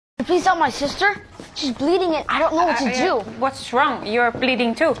Please help my sister. She's bleeding and I don't know what to do. What's wrong? You're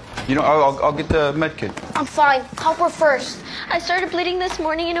bleeding too. You know, I'll get the med kit. I'm fine. Help her first. I started bleeding this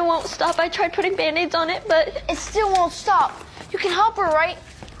morning and it won't stop. I tried putting Band-Aids on it, but... It still won't stop. You can help her, right?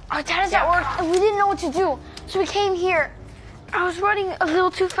 Our dad is at work and we didn't know what to do. So we came here. I was running a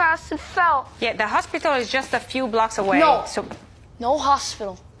little too fast and fell. Yeah, the hospital is just a few blocks away. No. So... No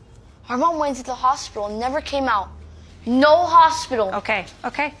hospital. Our mom went to the hospital and never came out. No hospital. Okay.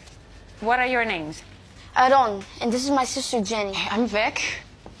 What are your names? Aaron, and this is my sister Jenny. I'm Vic.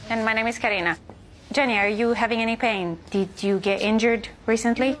 And my name is Karina. Jenny, are you having any pain? Did you get injured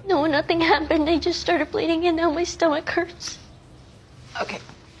recently? No, nothing happened. I just started bleeding and now my stomach hurts. Okay.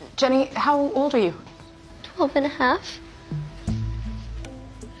 Jenny, how old are you? 12 and a half.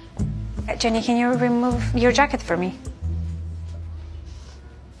 Jenny, can you remove your jacket for me?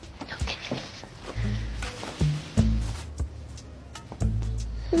 Okay.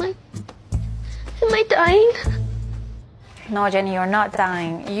 Am I dying? No, Jenny, you're not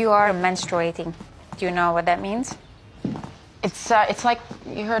dying. You are menstruating. Do you know what that means? It's like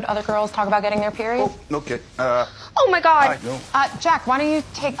you heard other girls talk about getting their period. Oh, okay. Oh my God. No. Jack, why don't you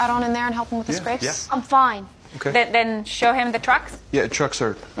take Aaron in there and help him with the scrapes? Yeah. I'm fine. Okay. Then show him the trucks. Yeah, trucks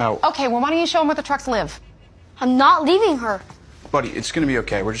are out. Okay, well, why don't you show him where the trucks live? I'm not leaving her. Buddy, it's gonna be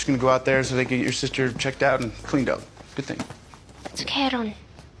okay. We're just gonna go out there so they can get your sister checked out and cleaned up. Good thing. It's okay, Aaron.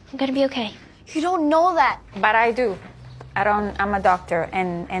 I'm gonna be okay. You don't know that. But I do. I'm a doctor,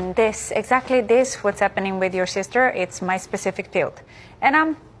 and exactly this, what's happening with your sister, it's my specific field. And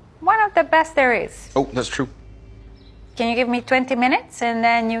I'm one of the best there is. Oh, that's true. Can you give me 20 minutes, and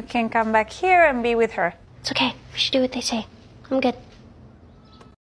then you can come back here and be with her? It's okay. We should do what they say. I'm good.